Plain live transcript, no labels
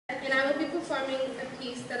and I will be performing a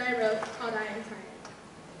piece that I wrote called I Am Tired.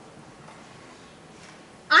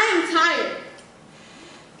 I am tired.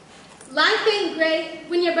 Life ain't great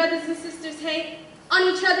when your brothers and sisters hate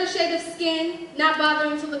on each other's shade of skin, not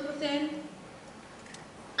bothering to look within.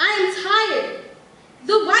 I am tired.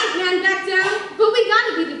 The white man backed down, but we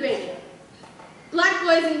gotta be debated. Black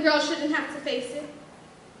boys and girls shouldn't have to face it.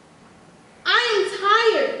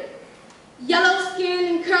 I am tired. Yellow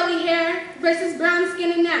skin and curly hair versus brown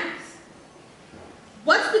skin and naps.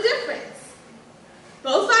 What's the difference?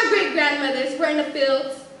 Both our great-grandmothers were in the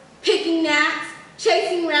fields, picking gnats,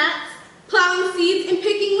 chasing rats, plowing seeds, and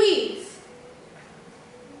picking weeds.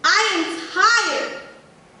 I am tired.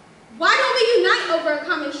 Why don't we unite over a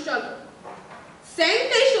common struggle?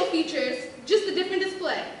 Same facial features, just a different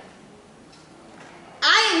display.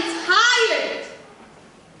 I am tired.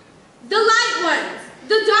 The light ones,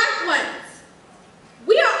 the dark ones.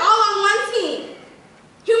 We are all on one team.